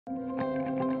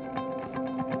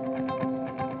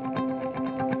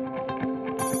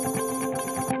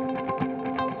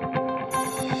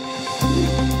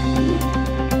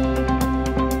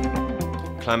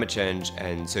Climate change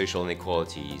and social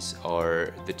inequalities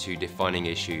are the two defining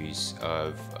issues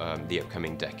of the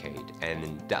upcoming decade,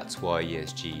 and that's why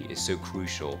ESG is so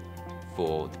crucial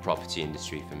for the property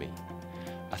industry for me.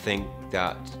 I think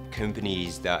that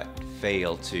companies that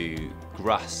fail to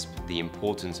grasp the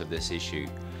importance of this issue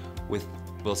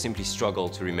will simply struggle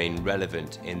to remain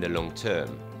relevant in the long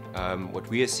term. What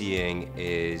we are seeing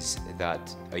is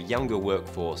that a younger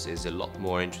workforce is a lot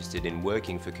more interested in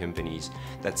working for companies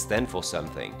that stand for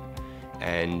something,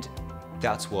 and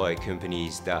that's why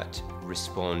companies that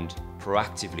respond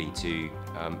proactively to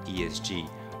ESG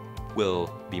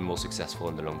will be more successful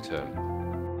in the long term.